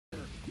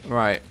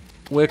Right.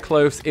 We're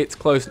close. It's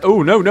close.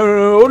 Oh, no, no,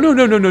 no, no, no,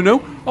 no, no, no,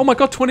 no. Oh, my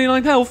God,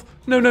 29 health.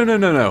 No, no, no,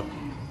 no, no.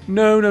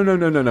 No, no, no,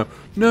 no, no, no.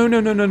 No, no,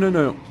 no, no, no,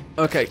 no.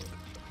 Okay.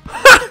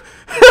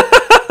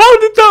 How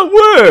did that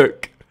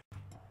work?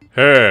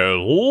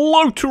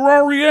 Hello,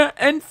 Terraria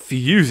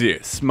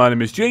enthusiasts. My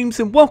name is James,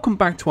 and welcome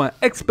back to our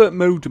Expert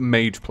Mode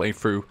Mage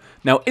playthrough.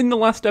 Now, in the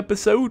last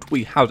episode,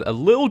 we had a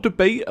little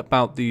debate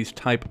about these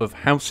type of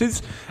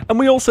houses, and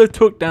we also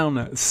took down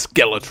a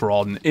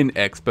Skeletron in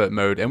Expert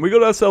Mode, and we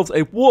got ourselves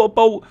a Water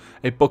Bolt,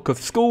 a Book of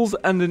Skulls,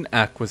 and an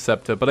Aqua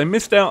Scepter, but I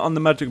missed out on the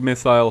Magic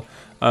Missile,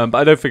 but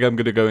I don't think I'm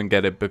going to go and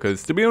get it,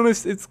 because, to be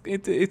honest,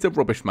 it's a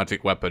rubbish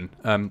magic weapon,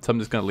 so I'm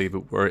just going to leave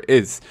it where it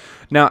is.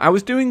 Now, I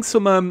was doing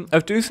some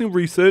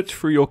research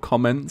for your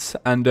comments,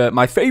 and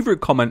my favourite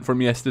comment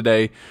from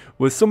yesterday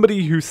was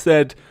somebody who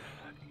said,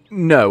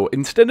 no,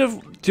 instead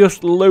of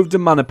just loads of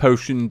mana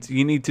potions,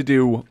 you need to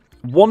do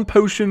one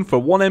potion for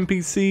one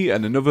NPC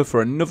and another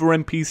for another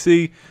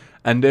NPC,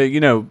 and you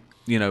know,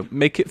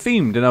 make it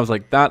themed. And I was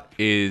like, that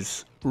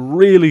is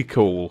really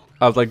cool.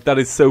 I was like, that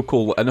is so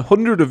cool. And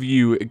 100 of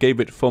you gave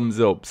it thumbs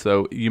up,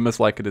 so you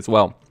must like it as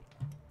well.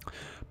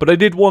 But I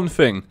did one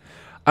thing.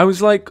 I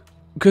was like,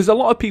 because a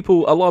lot of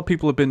people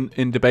have been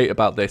in debate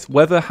about this,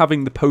 whether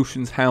having the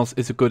potions house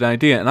is a good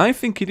idea, and I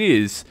think it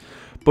is.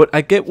 But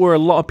I get where a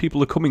lot of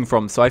people are coming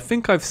from, so I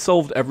think I've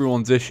solved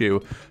everyone's issue.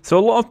 So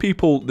a lot of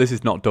people, this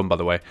is not done by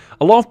the way,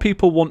 a lot of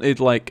people wanted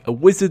like a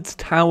wizard's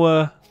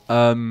tower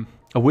and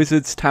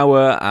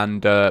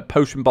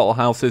potion bottle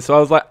houses. So I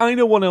was like, I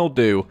know what I'll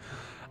do.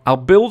 I'll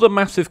build a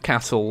massive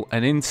castle,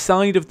 and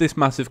inside of this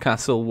massive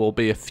castle will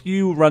be a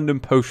few random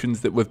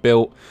potions that we've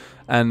built.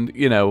 And,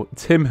 you know,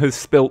 Tim has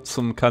spilt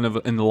some kind of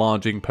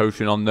enlarging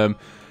potion on them.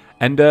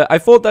 And I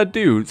thought that'd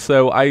do,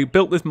 so I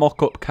built this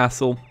mock-up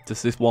castle,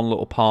 just this one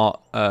little part.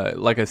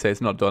 Like I say,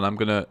 it's not done. I'm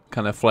going to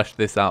kind of flesh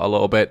this out a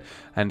little bit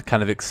and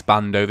kind of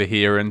expand over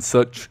here and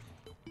such.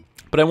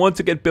 But I wanted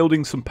to get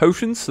building some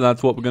potions, so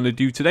that's what we're going to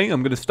do today.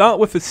 I'm going to start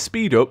with a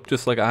speed up,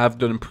 just like I have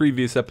done in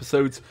previous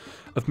episodes,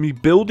 of me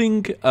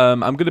building.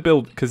 I'm going to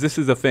build, because this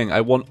is the thing, I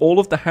want all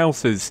of the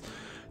houses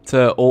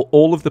to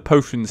all of the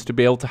potions to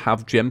be able to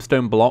have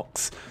gemstone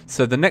blocks.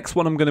 So the next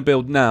one I'm going to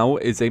build now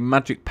is a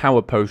magic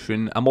power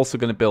potion. I'm also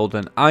going to build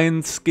an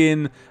iron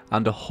skin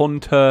and a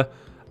hunter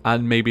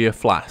and maybe a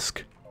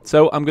flask.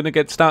 So I'm going to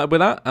get started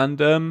with that,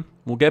 and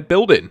we'll get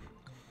building.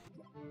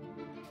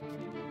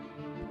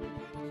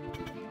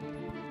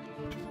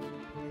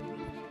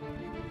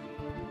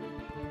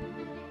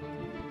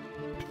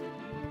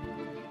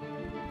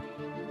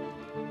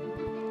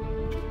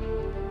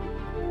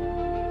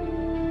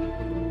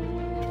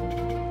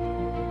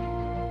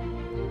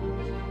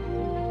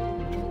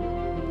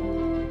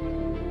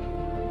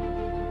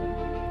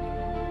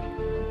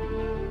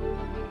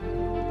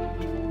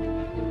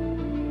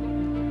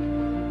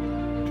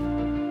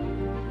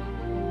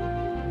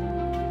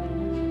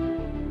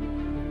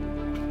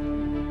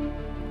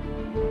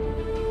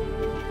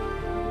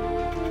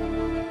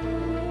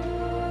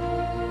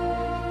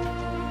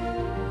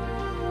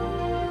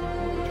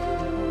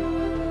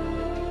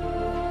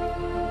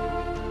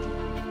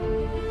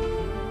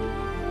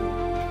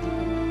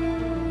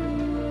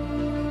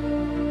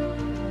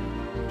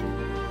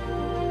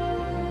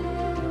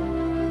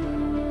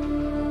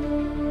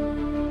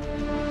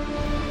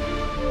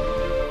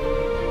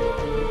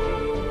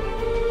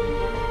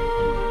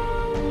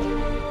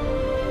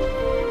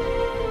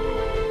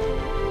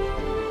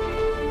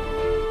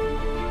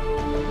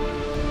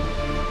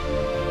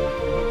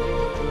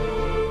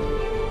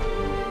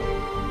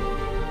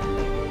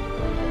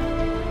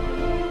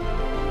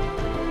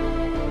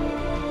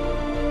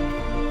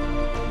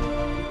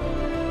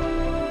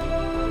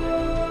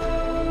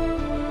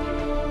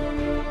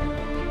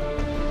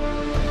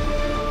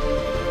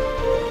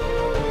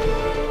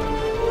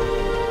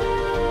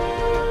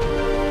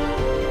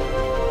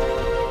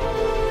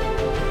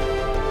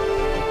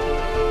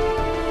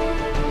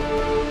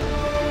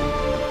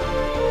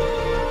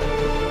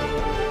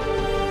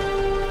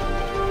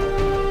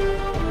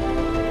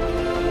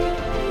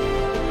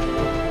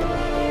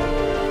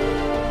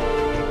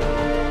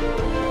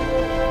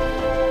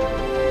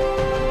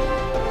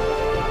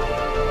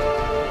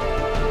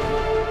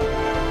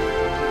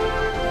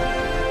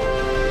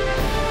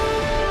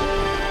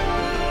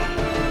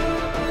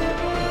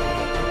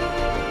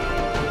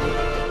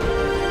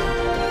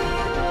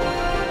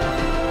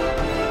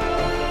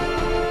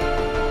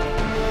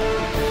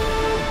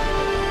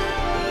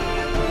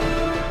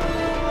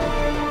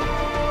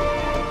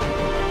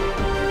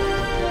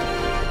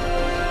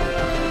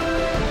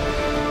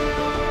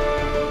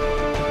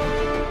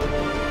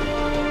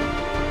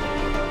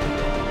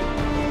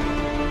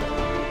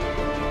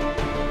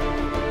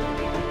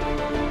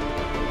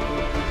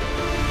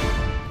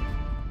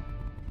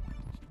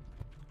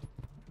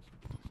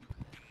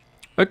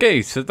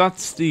 Okay, so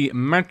that's the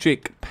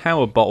magic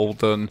power bottle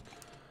done.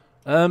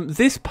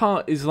 This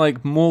part is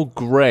like more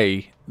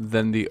grey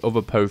than the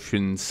other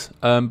potions,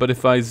 but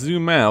if I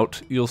zoom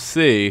out, you'll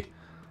see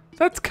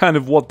that's kind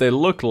of what they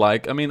look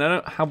like. I mean, I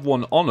don't have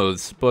one on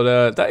us,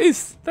 but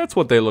that's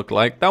what they look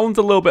like. That one's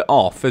a little bit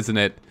off, isn't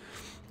it?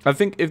 I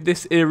think if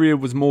this area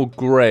was more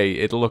grey,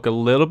 it'll look a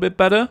little bit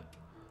better.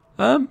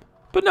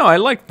 But no, I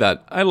like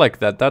that. I like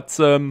that. That's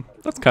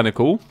kind of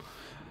cool.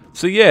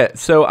 So yeah,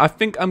 so I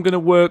think I'm gonna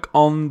work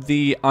on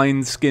the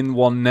iron skin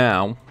one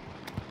now,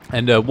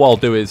 and what I'll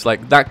do is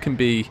like that can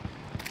be,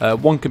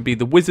 one can be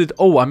the wizard.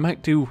 Oh, I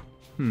might do.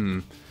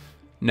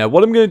 No,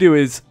 what I'm gonna do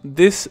is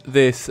this,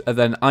 and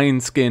then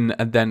iron skin,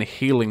 and then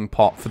healing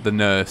pot for the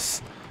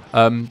nurse.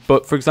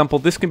 But for example,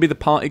 this can be the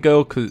party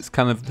girl because it's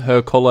kind of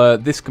her color.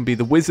 This can be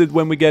the wizard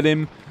when we get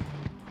him.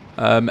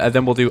 And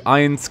then we'll do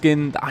iron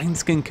skin. The iron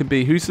skin can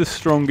be, who's the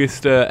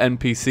strongest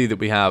NPC that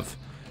we have?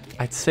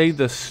 I'd say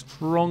the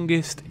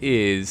strongest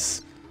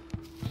is...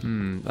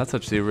 that's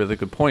actually a really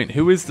good point.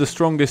 Who is the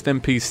strongest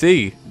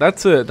NPC?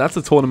 That's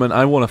a tournament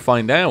I want to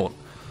find out.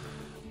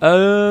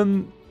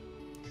 I'll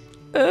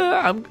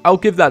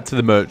give that to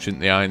the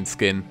merchant, the iron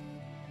skin.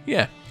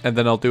 Yeah, and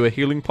then I'll do a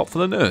healing pot for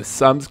the nurse.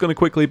 So I'm just going to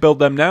quickly build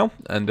them now,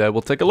 and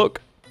we'll take a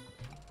look.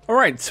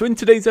 Alright, so in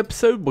today's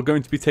episode, we're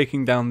going to be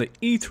taking down the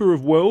Eater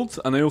of Worlds,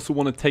 and I also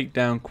want to take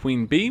down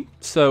Queen Bee.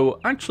 So,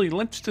 actually,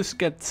 let's just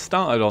get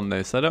started on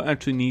this. I don't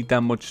actually need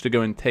that much to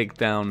go and take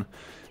down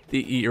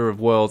the Eater of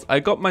Worlds. I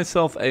got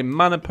myself a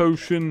mana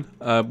potion.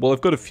 Well,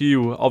 I've got a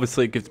few.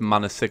 Obviously, it gives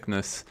mana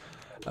sickness.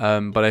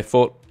 But I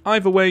thought,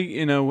 either way,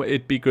 you know,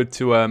 it'd be good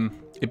to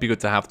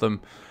have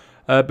them.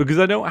 Because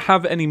I don't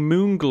have any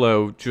moon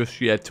glow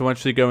just yet to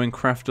actually go and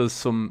craft us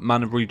some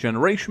mana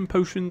regeneration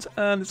potions,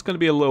 and it's going to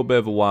be a little bit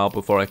of a while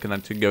before I can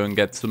actually go and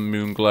get some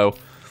moon glow,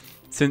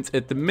 since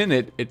at the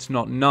minute it's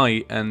not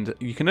night and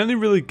you can only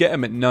really get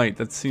them at night.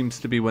 That seems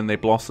to be when they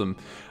blossom.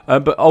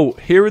 But oh,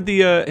 here are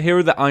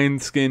the iron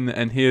skin,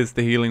 and here's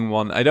the healing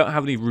one. I don't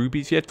have any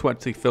rubies yet to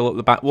actually fill up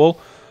the back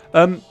wall.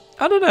 I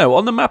don't know,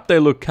 on the map they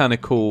look kind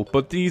of cool,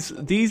 but these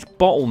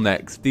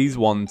bottlenecks, these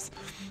ones,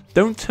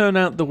 don't turn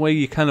out the way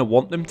you kind of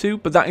want them to,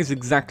 but that is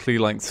exactly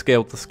like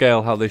scale to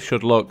scale how they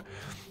should look.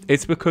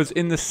 It's because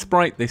in the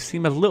sprite they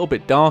seem a little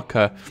bit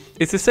darker.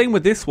 It's the same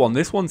with this one.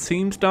 This one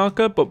seems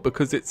darker, but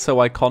because it's so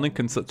iconic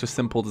and such a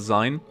simple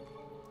design,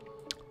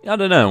 I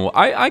don't know.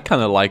 I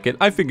kind of like it.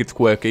 I think it's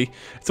quirky.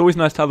 It's always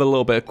nice to have a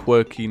little bit of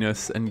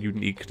quirkiness and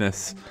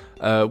uniqueness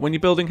when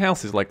you're building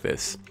houses like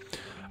this.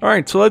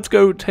 Alright, so let's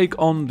go take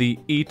on the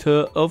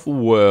Eater of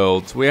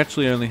Worlds. We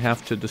actually only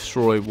have to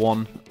destroy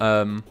one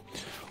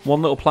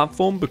little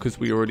platform because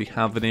we already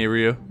have an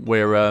area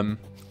where,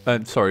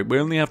 sorry, we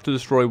only have to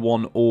destroy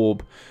one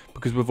orb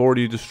because we've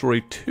already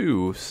destroyed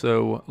two.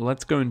 So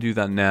let's go and do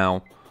that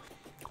now.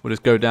 We'll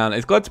just go down.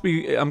 I'm glad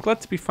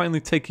to be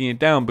finally taking it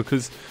down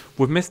because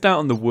we've missed out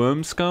on the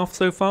worm scarf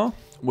so far,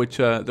 which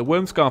the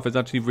worm scarf is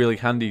actually really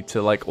handy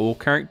to like all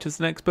characters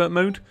in expert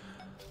mode.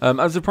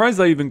 I'm surprised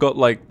I even got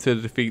like to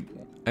defeat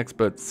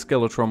expert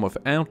Skeletron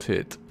without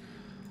it.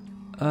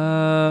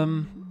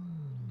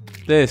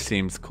 This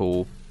seems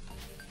cool.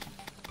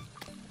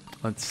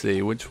 Let's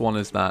see, which one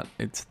is that?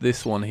 It's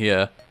this one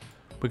here.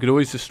 We could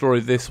always destroy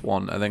this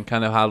one and then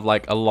kind of have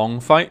like a long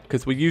fight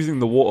because we're using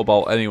the water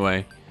bolt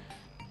anyway.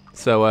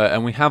 So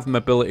and we have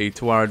mobility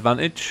to our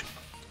advantage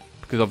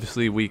because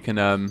obviously we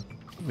can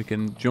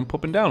jump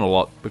up and down a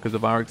lot because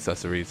of our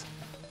accessories.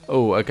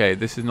 Oh, okay,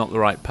 this is not the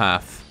right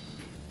path.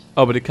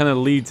 Oh, but it kind of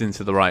leads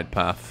into the right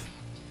path.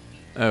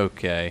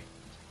 Okay.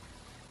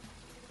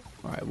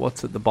 Alright,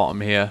 what's at the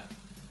bottom here?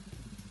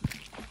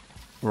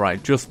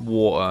 Right, just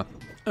water.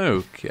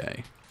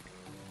 Okay.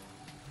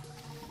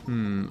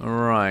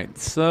 Alright,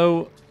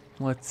 so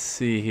let's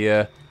see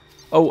here.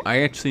 Oh,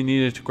 I actually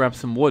needed to grab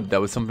some wood.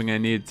 That was something I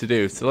needed to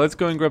do. So let's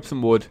go and grab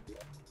some wood.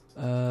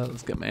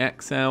 Let's get my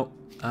axe out.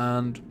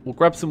 And we'll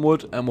grab some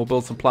wood and we'll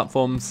build some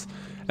platforms.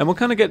 And we'll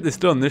kind of get this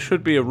done. This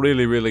should be a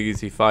really, really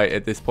easy fight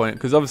at this point.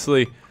 Because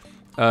obviously,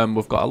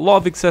 we've got a lot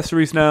of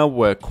accessories now.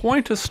 We're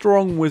quite a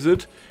strong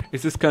wizard.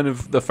 It's just kind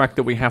of the fact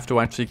that we have to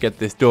actually get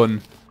this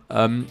done.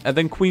 And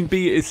then Queen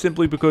Bee is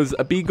simply because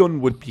a bee gun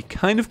would be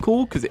kind of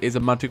cool because it is a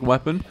magic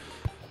weapon.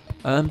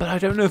 But I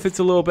don't know if it's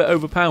a little bit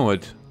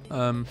overpowered.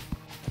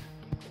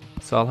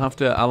 So I'll have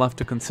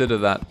to consider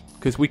that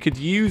because we could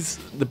use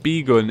the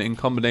bee gun in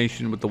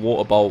combination with the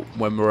water bolt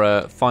when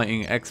we're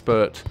fighting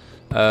expert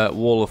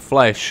Wall of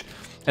Flesh.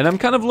 And I'm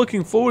kind of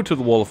looking forward to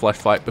the Wall of Flesh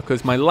fight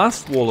because my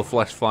last Wall of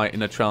Flesh fight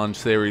in a challenge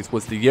series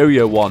was the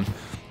yo-yo one.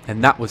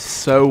 And that was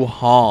so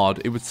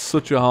hard. It was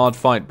such a hard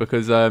fight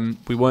because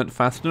we weren't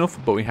fast enough,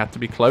 but we had to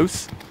be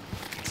close.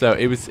 So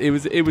it was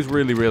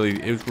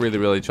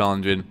really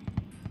challenging.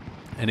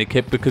 And it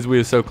kept, because we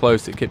were so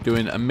close, it kept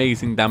doing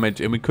amazing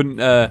damage, and we couldn't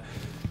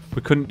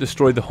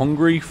destroy the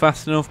hungry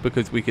fast enough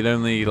because we could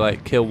only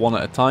like kill one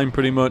at a time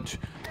pretty much.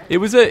 It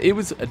was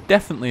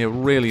definitely a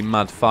really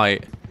mad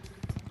fight.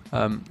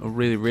 A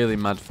really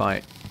mad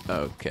fight.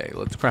 Okay,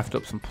 let's craft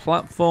up some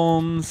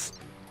platforms.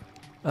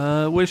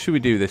 Where should we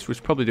do this? We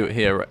should probably do it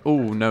here. Right? Oh,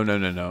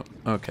 no.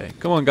 Okay,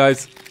 come on,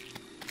 guys.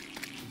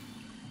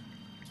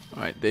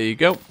 Alright, there you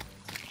go.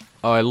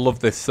 Oh, I love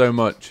this so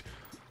much.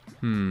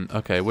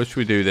 Okay, where should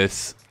we do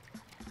this?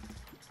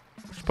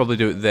 Should probably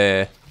do it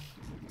there.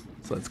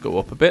 So let's go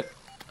up a bit.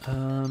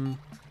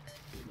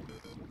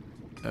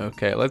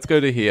 Okay, let's go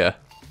to here.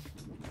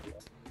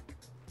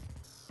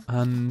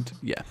 And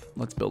yeah,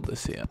 let's build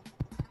this here.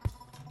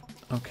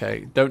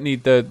 Okay, don't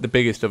need the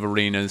biggest of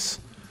arenas.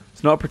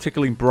 It's not a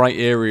particularly bright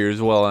area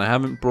as well, and I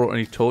haven't brought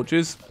any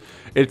torches.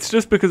 It's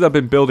just because I've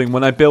been building.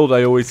 When I build,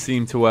 I always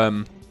seem to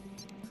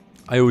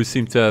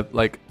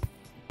like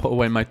put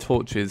away my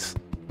torches.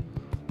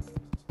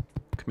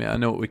 Come here, I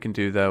know what we can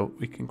do though.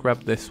 We can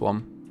grab this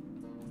one.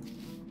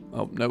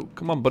 Oh no,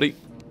 come on, buddy.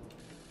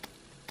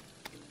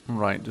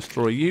 Right,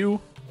 destroy you.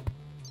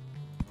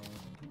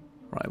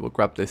 Right, we'll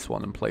grab this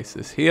one and place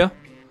this here.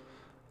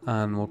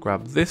 And we'll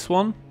grab this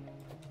one.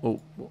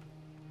 Oh,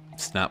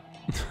 snap.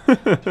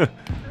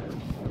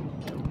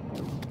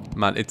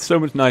 Man, it's so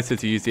much nicer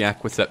to use the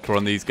Aquaceptor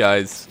on these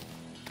guys.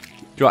 Do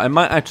you know what, I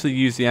might actually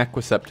use the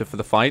Aquaceptor for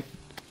the fight.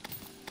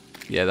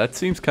 Yeah, that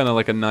seems kind of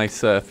like a nice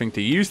thing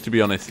to use, to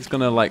be honest. It's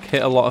going to like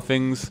hit a lot of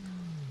things.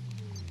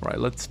 Right,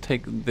 let's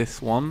take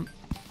this one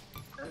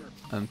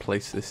and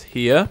place this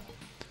here.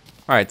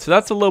 Alright, so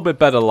that's a little bit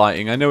better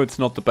lighting. I know it's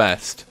not the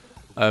best.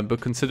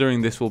 But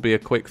considering this will be a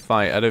quick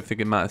fight, I don't think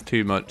it matters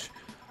too much.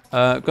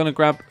 Gonna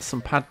grab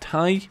some pad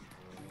thai.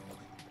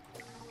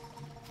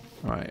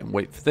 Alright, and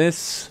wait for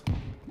this.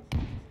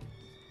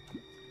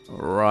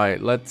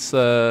 Alright, let's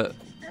get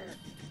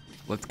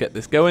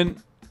this going.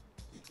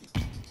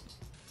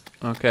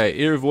 Okay,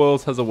 Ear of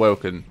Worlds has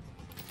awoken.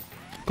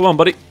 Come on,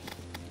 buddy.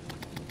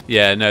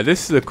 Yeah, no,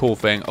 this is a cool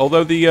thing.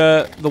 Although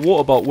the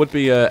water bolt would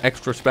be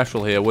extra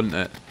special here, wouldn't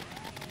it?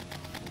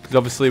 Because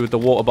obviously with the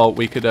water bolt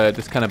we could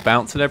just kind of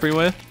bounce it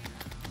everywhere.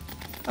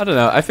 I don't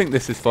know, I think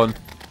this is fun.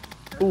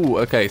 Ooh,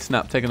 okay,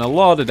 Snap taking a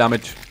lot of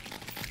damage.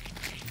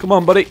 Come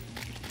on, buddy.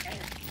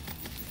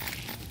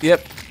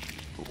 Yep.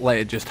 Let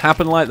it just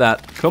happen like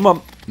that. Come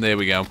on. There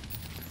we go.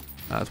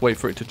 Let's wait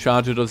for it to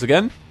charge at us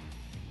again.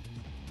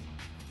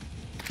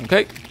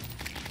 Okay.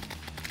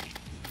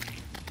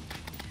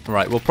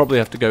 Right, we'll probably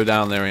have to go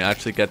down there and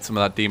actually get some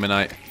of that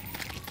Demonite.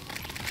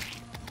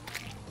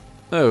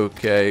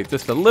 Okay,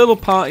 just a little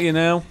party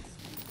now.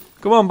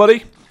 Come on,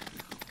 buddy.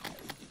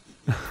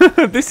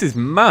 This is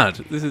mad.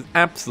 This is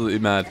absolutely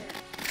mad.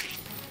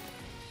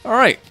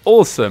 Alright,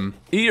 awesome.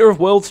 Eater of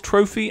Worlds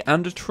trophy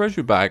and a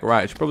treasure bag.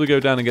 Right, I should probably go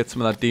down and get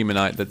some of that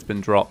Demonite that's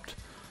been dropped.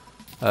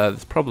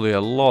 There's probably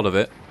a lot of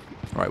it.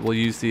 Alright, we'll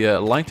use the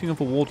lighting of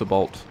a water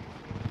bolt.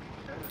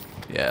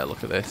 Yeah,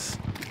 look at this.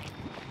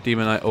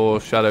 Demonite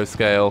ore, shadow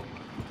scale.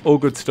 All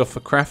good stuff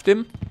for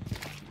crafting.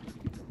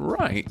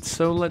 Right,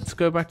 so let's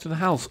go back to the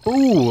house.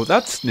 Ooh,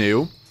 that's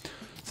new.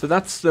 So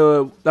that's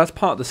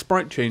part of the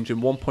sprite change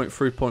in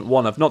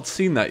 1.3.1. I've not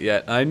seen that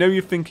yet. I know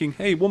you're thinking,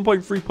 hey,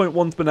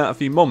 1.3.1's been out a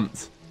few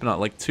months. It's been out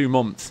like 2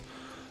 months.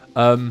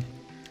 But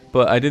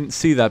I didn't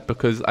see that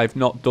because I've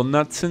not done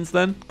that since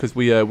then. Because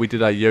we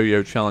did our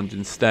yo-yo challenge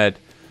instead.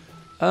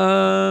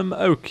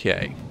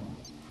 Okay.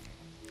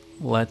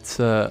 Let's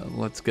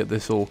get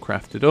this all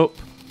crafted up.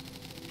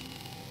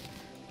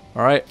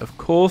 Alright, of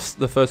course,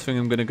 the first thing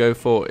I'm going to go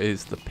for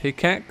is the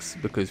pickaxe,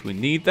 because we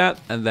need that.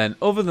 And then,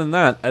 other than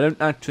that, I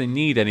don't actually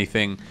need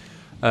anything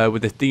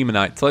with this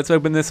Demonite. So let's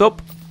open this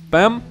up.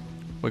 Bam!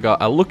 We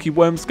got a Lucky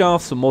Worm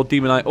Scarf, some more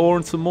Demonite ore,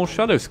 and some more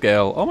Shadow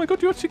Scale. Oh my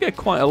god, you actually get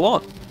quite a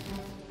lot.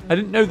 I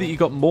didn't know that you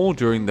got more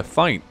during the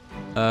fight.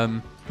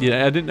 Yeah,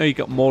 I didn't know you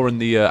got more in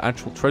the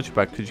actual treasure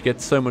bag, because you get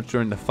so much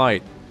during the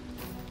fight.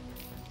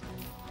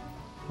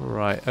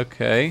 Right,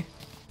 okay.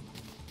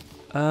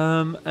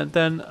 And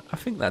then I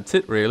think that's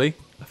it, really.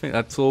 I think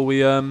that's all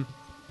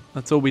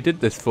we did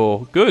this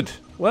for. Good.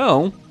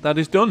 Well, that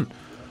is done.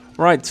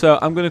 Right, so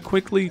I'm going to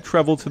quickly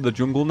travel to the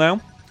jungle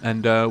now,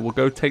 and we'll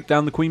go take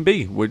down the Queen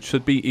Bee, which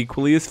should be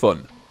equally as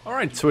fun.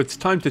 Alright, so it's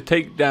time to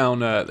take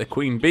down the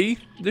Queen Bee.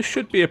 This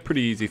should be a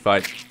pretty easy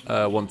fight,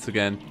 once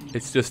again.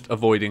 It's just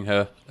avoiding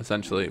her,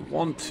 essentially.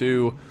 1,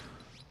 2,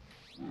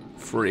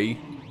 3,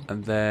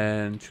 and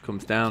then she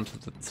comes down to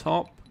the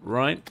top,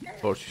 right?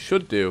 Or she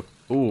should do.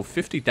 Ooh,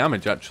 50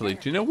 damage, actually.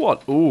 Do you know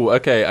what? Ooh,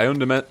 okay, I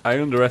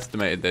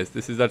underestimated this.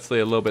 This is actually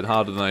a little bit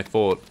harder than I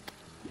thought.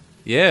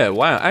 Yeah,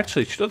 wow.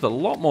 Actually, she does a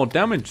lot more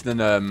damage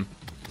than,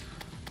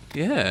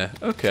 yeah,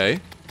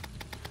 okay.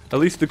 At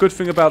least the good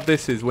thing about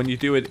this is when you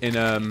do it in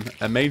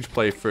a mage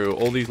playthrough,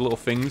 all these little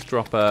things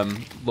drop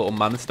little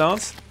mana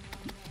stars.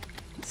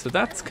 So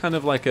that's kind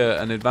of like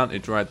an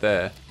advantage right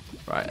there.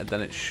 Right, and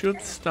then it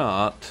should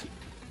start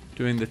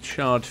doing the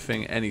charge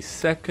thing any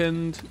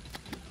second.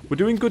 We're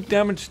doing good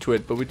damage to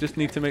it, but we just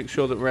need to make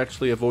sure that we're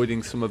actually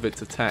avoiding some of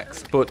its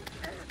attacks. But,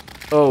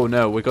 oh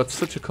no, we got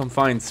such a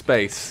confined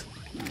space.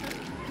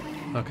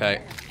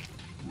 Okay.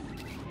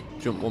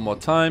 Jump one more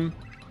time.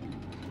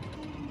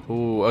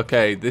 Ooh,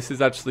 okay, this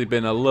has actually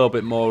been a little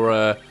bit more,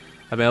 I've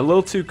been a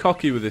little too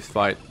cocky with this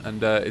fight,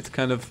 and it's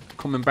kind of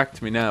coming back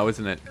to me now,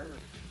 isn't it?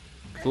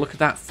 Look at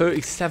that,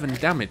 37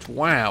 damage,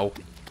 wow.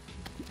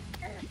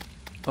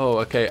 Oh,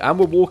 okay, and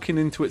we're walking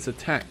into its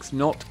attacks.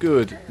 Not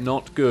good,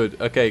 not good.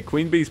 Okay,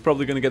 Queen Bee's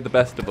probably going to get the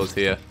best of us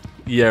here.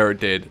 Yeah, it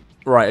did.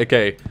 Right,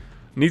 okay.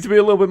 Need to be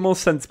a little bit more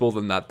sensible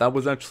than that. That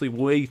was actually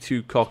way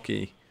too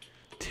cocky.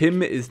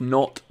 Tim is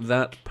not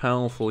that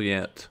powerful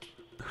yet.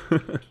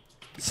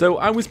 So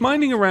I was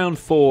mining around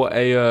for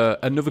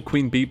another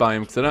queen bee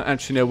biome because I don't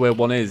actually know where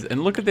one is.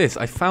 And look at this.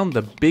 I found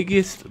the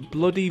biggest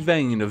bloody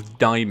vein of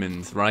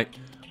diamonds, right?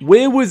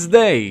 Where was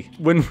they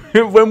when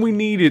when we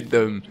needed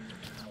them?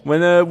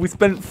 When we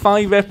spent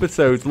 5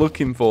 episodes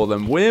looking for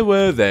them, where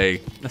were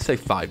they? Let's say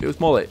 5. It was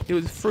more like it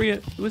was 3.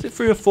 Was it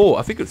 3 or 4?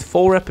 I think it was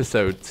 4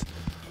 episodes.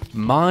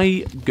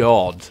 My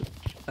God,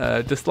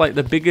 just like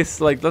the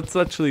biggest. Like that's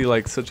actually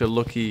like such a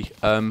lucky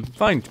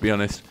find, to be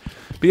honest.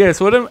 But yeah,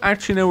 so I don't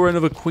actually know where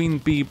another queen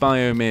bee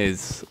biome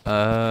is,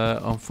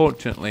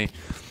 unfortunately.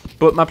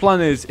 But my plan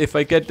is, if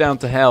I get down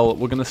to hell,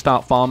 we're gonna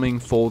start farming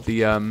for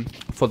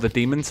the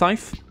demon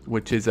scythe,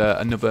 which is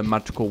another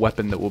magical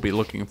weapon that we'll be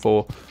looking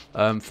for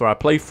our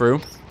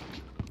playthrough,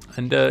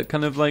 and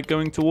kind of like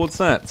going towards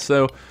that.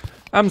 So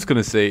I'm just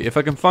gonna see if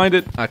I can find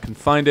it. I can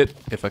find it.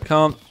 If I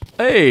can't,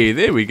 hey,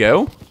 there we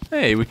go.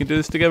 Hey, we can do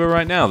this together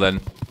right now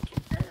then.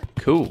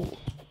 Cool,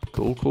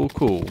 cool, cool,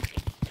 cool.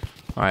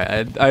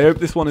 Alright, I hope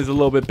this one is a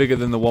little bit bigger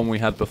than the one we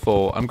had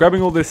before. I'm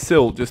grabbing all this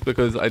silt just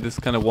because I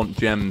just kind of want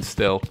gems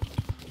still.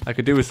 I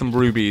could do with some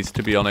rubies,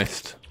 to be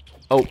honest.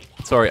 Oh,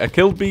 sorry, I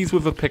killed bees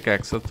with a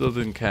pickaxe. That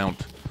doesn't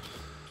count.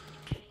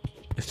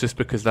 It's just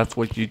because that's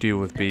what you do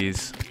with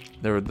bees.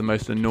 They're the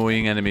most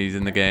annoying enemies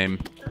in the game.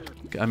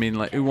 I mean,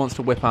 like, who wants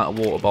to whip out a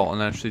water bottle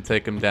and actually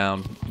take them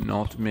down?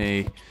 Not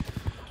me.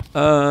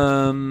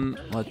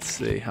 Let's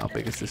see, how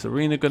big is this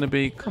arena gonna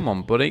be? Come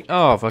on, buddy.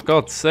 Oh, for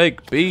God's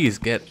sake, bees,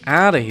 get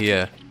out of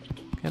here.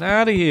 Get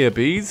out of here,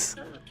 bees.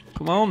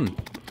 Come on.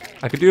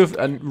 I could do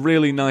a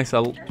really nice,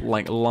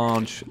 like,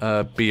 large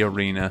bee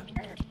arena.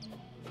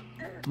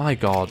 My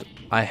God,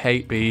 I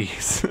hate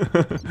bees.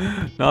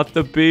 Not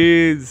the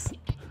bees.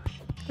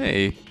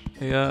 Hey,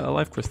 a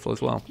life crystal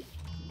as well.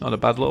 Not a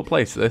bad little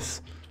place,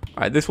 this.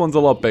 Alright, this one's a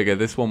lot bigger.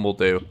 This one will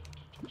do.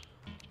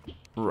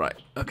 Right,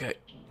 okay.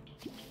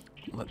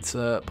 Let's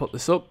put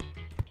this up.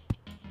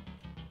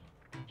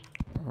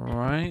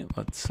 Alright,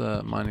 let's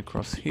mine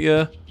across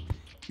here.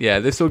 Yeah,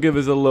 this will give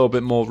us a little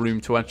bit more room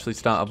to actually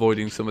start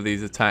avoiding some of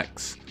these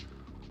attacks.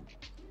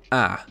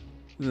 Ah,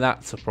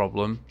 that's a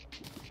problem.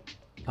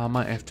 I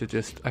might have to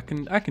just... I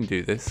can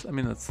do this. I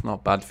mean, that's not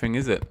a bad thing,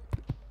 is it?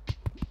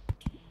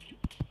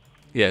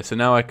 Yeah, so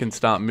now I can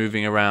start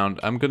moving around.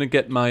 I'm going to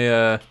get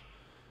my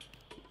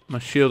my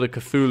Shield of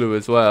Cthulhu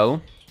as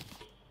well.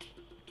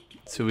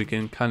 So we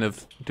can kind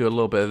of do a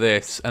little bit of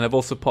this. And I've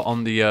also put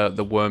on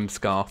the worm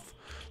scarf.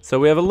 So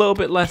we have a little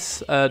bit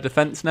less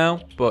defense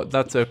now, but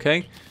that's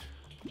okay.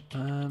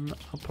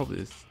 I'll probably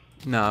just...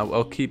 No,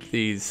 I'll keep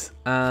these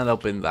and I'll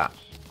bin that.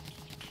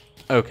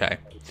 Okay.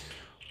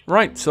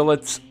 Right, so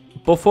let's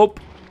buff up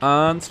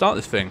and start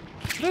this thing.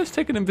 Did I just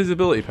take an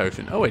invisibility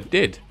potion? Oh, I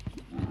did.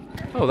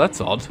 Oh,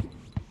 that's odd.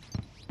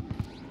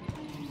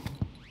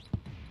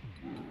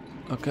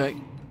 Okay.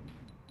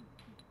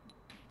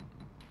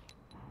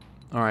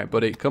 Alright,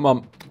 buddy, come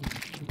on.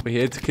 We're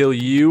here to kill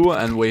you,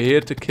 and we're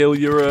here to kill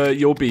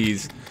your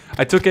bees.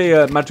 I took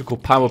a magical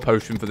power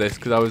potion for this,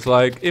 because I was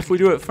like, if we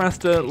do it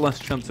faster, less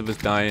chance of us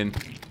dying.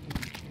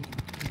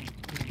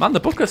 Man, the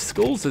Book of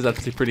Skulls is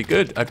actually pretty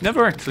good. I've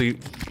never actually,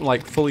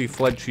 like, fully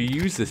fledged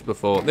used this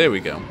before. There we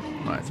go.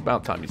 Right, it's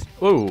about time you...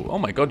 Whoa, oh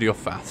my God, you're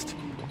fast.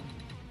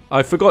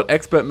 I forgot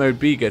Expert Mode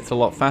B gets a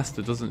lot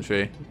faster, doesn't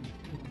she?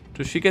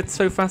 Does she get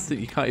so fast that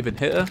you can't even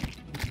hit her?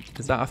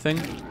 Is that a thing?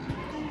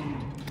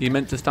 You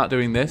meant to start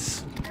doing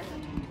this?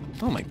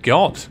 Oh my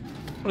God.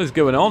 What is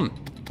going on?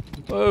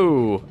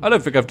 Whoa. I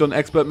don't think I've done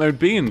Expert Mode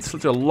B in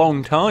such a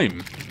long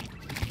time.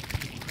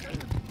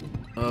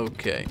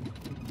 Okay.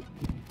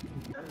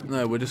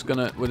 No, we're just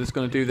gonna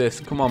do this.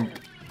 Come on.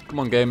 Come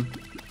on, game.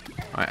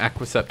 Alright,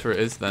 Aquaceptor it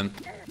is then.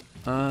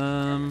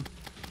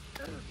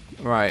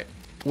 Right.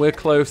 We're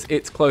close.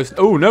 It's close.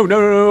 Oh no, no,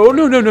 no, no,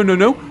 no, no, no, no,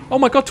 no. Oh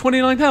my God,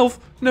 29 health.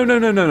 No, no,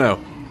 no, no, no.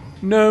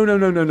 No, no,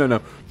 no, no, no,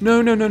 no.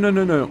 No, no, no, no,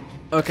 no, no.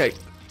 Okay.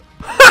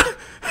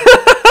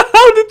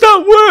 How did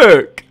that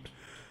work?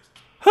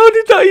 How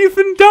did that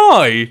even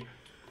die?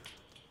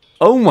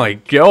 Oh my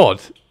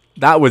God.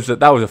 That was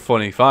a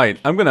funny fight.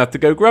 I'm gonna have to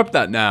go grab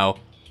that now.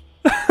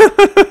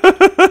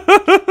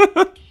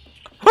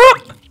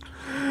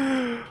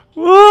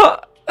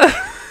 What?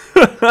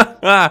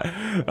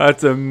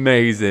 That's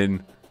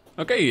amazing.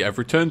 Okay, I've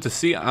returned to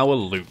see our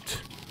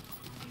loot.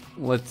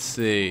 Let's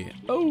see.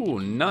 Oh,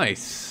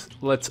 nice.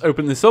 Let's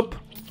open this up.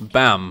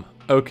 Bam.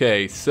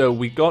 Okay, so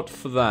we got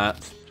for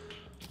that.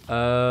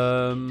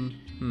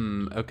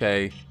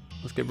 Okay.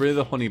 Let's get rid of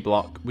the honey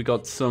block. We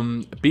got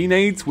some bee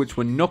nades, which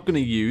we're not going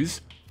to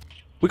use.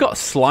 We got a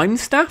slime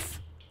staff?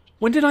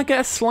 When did I get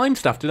a slime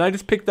staff? Did I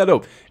just pick that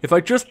up? If I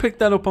just picked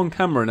that up on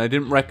camera and I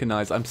didn't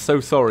recognize, I'm so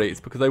sorry. It's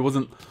because I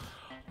wasn't...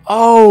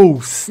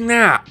 Oh,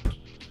 snap.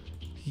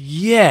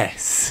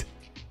 Yes.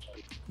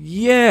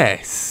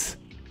 Yes.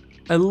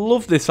 I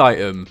love this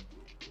item.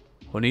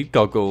 Honey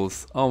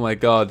goggles. Oh my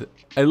God.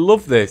 I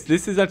love this.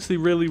 This is actually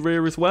really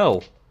rare as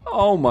well.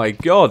 Oh my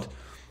God.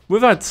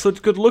 We've had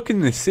such good luck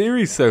in this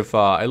series so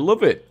far. I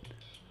love it.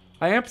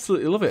 I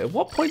absolutely love it. At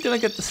what point did I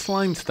get the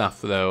slime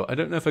staff, though? I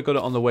don't know if I got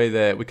it on the way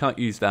there. We can't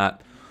use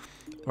that.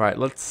 Right,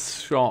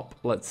 let's shop.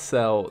 Let's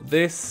sell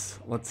this.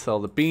 Let's sell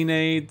the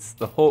beanades,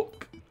 the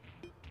hook.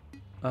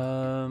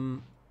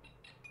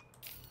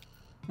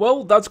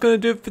 Well, that's going to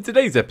do it for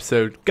today's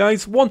episode.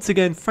 Guys, once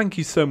again, thank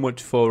you so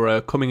much for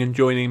coming and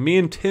joining me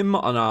and Tim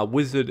on our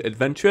wizard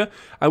adventure.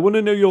 I want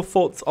to know your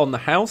thoughts on the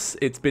house.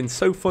 It's been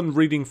so fun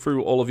reading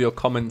through all of your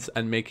comments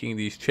and making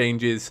these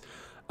changes.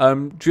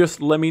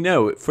 Just let me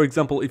know. For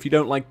example, if you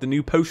don't like the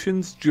new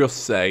potions,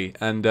 just say,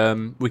 and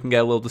we can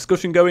get a little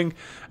discussion going.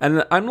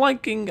 And I'm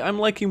liking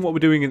what we're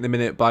doing at the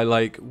minute by,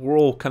 like, we're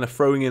all kind of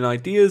throwing in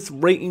ideas,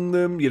 rating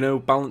them, you know,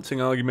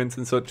 balancing arguments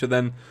and such, and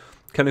then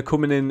kind of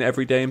coming in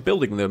every day and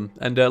building them.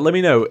 And let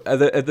me know. Are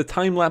the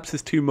time lapse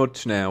is too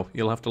much now?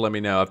 You'll have to let me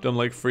know. I've done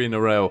like 3 in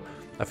a row.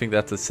 I think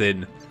that's a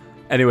sin.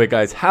 Anyway,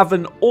 guys, have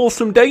an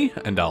awesome day,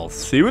 and I'll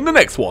see you in the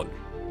next one.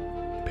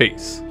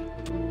 Peace.